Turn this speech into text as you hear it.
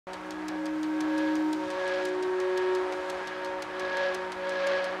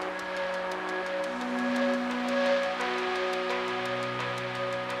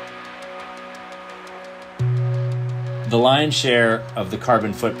The lion's share of the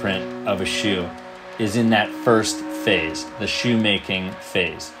carbon footprint of a shoe is in that first phase, the shoemaking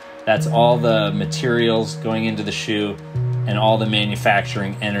phase. That's all the materials going into the shoe and all the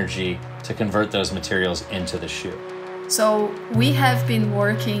manufacturing energy to convert those materials into the shoe. So we have been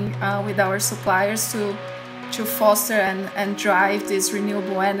working with our suppliers to foster and drive this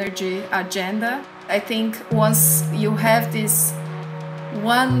renewable energy agenda. I think once you have this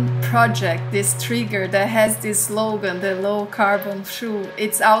one project, this trigger that has this slogan, the low carbon shoe,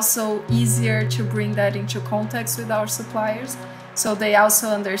 it's also easier to bring that into context with our suppliers. So they also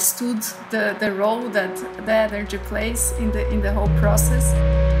understood the role that the energy plays in the whole process.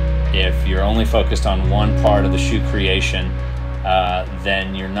 If you're only focused on one part of the shoe creation,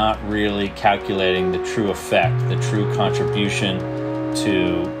 then you're not really calculating the true effect, the true contribution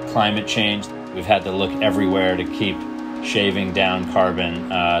to climate change. We've had to look everywhere to keep shaving down carbon,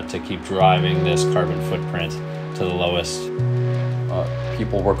 to keep driving this carbon footprint to the lowest.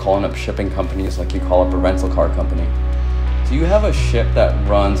 People were calling up shipping companies like you call up a rental car company. Do you have a ship that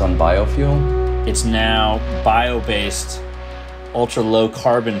runs on biofuel? It's now bio-based, ultra-low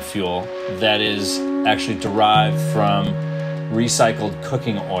carbon fuel that is actually derived from recycled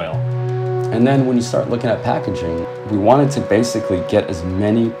cooking oil. And then when you start looking at packaging, we wanted to basically get as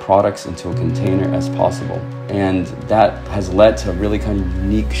many products into a container as possible. And that has led to a really kind of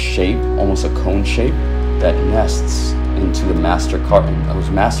unique shape, almost a cone shape, that nests into the master carton. Those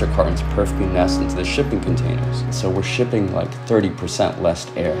master cartons perfectly nest into the shipping containers. So we're shipping like 30%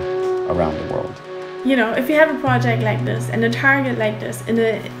 less air around the world. You know, if you have a project like this and a target like this, in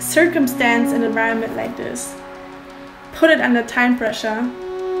a circumstance and environment like this, put it under time pressure,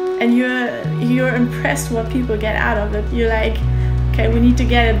 and you're impressed what people get out of it. You're like, okay, we need to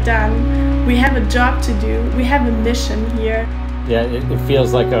get it done. We have a job to do. We have a mission here. Yeah, it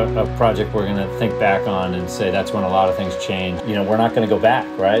feels like a project we're going to think back on and say that's when a lot of things change. You know, we're not going to go back,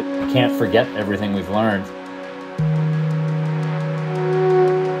 right? We can't forget everything we've learned.